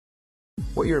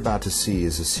What you're about to see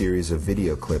is a series of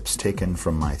video clips taken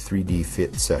from my 3D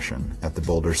Fit session at the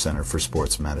Boulder Center for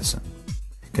Sports Medicine.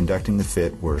 Conducting the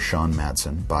fit were Sean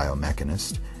Madsen,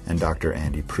 biomechanist, and Dr.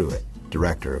 Andy Pruitt,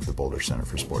 director of the Boulder Center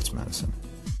for Sports Medicine.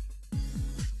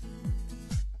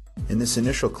 In this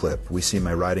initial clip, we see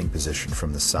my riding position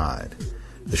from the side.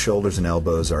 The shoulders and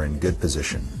elbows are in good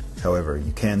position. However,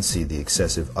 you can see the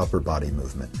excessive upper body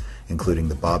movement, including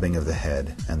the bobbing of the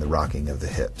head and the rocking of the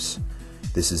hips.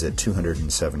 This is at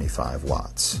 275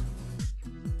 watts.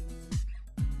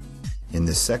 In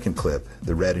this second clip,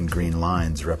 the red and green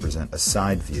lines represent a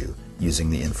side view using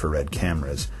the infrared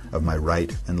cameras of my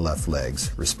right and left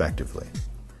legs, respectively.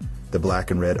 The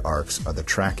black and red arcs are the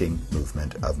tracking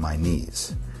movement of my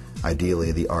knees.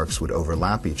 Ideally, the arcs would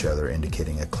overlap each other,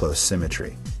 indicating a close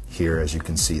symmetry. Here, as you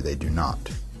can see, they do not.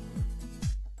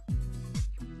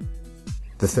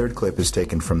 The third clip is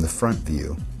taken from the front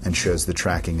view and shows the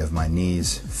tracking of my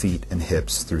knees, feet, and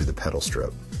hips through the pedal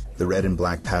stroke. The red and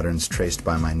black patterns traced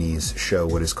by my knees show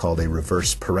what is called a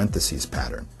reverse parentheses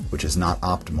pattern, which is not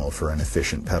optimal for an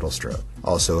efficient pedal stroke.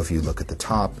 Also, if you look at the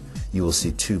top, you will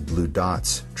see two blue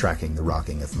dots tracking the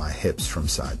rocking of my hips from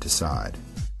side to side.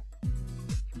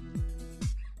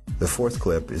 The fourth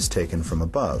clip is taken from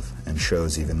above and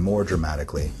shows even more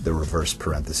dramatically the reverse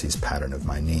parentheses pattern of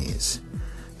my knees.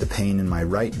 The pain in my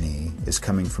right knee is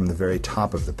coming from the very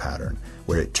top of the pattern,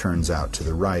 where it turns out to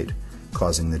the right,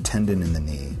 causing the tendon in the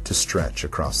knee to stretch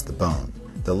across the bone.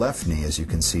 The left knee, as you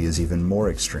can see, is even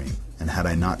more extreme, and had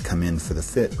I not come in for the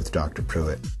fit with Dr.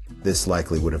 Pruitt, this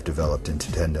likely would have developed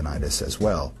into tendonitis as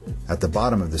well. At the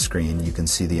bottom of the screen, you can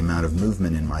see the amount of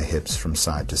movement in my hips from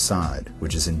side to side,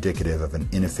 which is indicative of an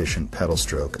inefficient pedal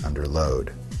stroke under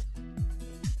load.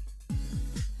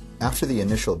 After the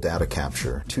initial data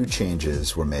capture, two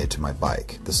changes were made to my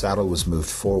bike. The saddle was moved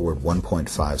forward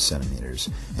 1.5 centimeters,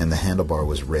 and the handlebar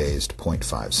was raised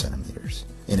 0.5 centimeters.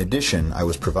 In addition, I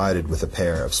was provided with a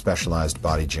pair of specialized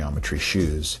body geometry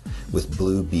shoes with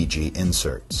blue BG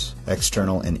inserts.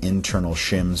 External and internal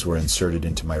shims were inserted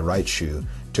into my right shoe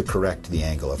to correct the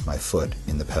angle of my foot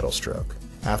in the pedal stroke.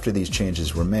 After these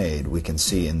changes were made, we can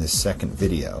see in this second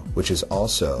video, which is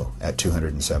also at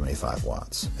 275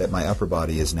 watts, that my upper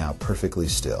body is now perfectly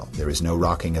still. There is no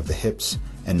rocking of the hips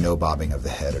and no bobbing of the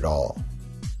head at all.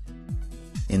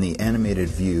 In the animated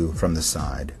view from the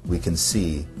side, we can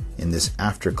see in this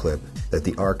after clip that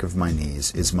the arc of my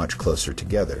knees is much closer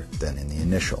together than in the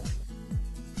initial.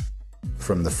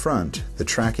 From the front, the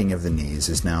tracking of the knees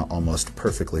is now almost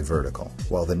perfectly vertical.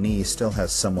 While the knee still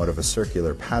has somewhat of a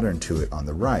circular pattern to it on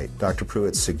the right, Dr.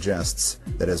 Pruitt suggests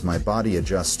that as my body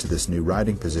adjusts to this new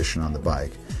riding position on the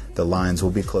bike, the lines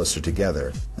will be closer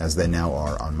together, as they now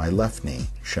are on my left knee,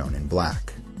 shown in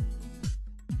black.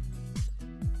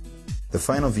 The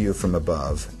final view from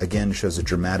above again shows a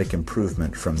dramatic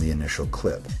improvement from the initial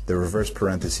clip. The reverse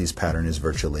parentheses pattern is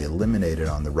virtually eliminated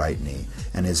on the right knee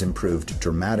and is improved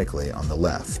dramatically on the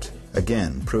left.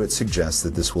 Again, Pruitt suggests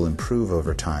that this will improve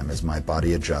over time as my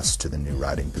body adjusts to the new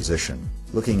riding position.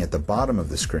 Looking at the bottom of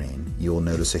the screen, you will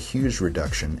notice a huge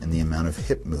reduction in the amount of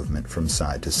hip movement from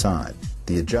side to side.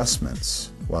 The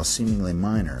adjustments, while seemingly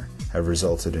minor, have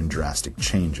resulted in drastic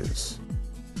changes.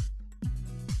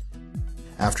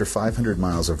 After 500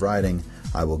 miles of riding,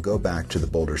 I will go back to the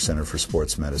Boulder Center for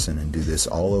Sports Medicine and do this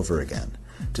all over again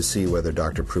to see whether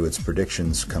Dr. Pruitt's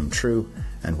predictions come true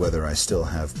and whether I still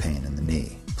have pain in the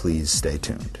knee. Please stay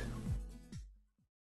tuned.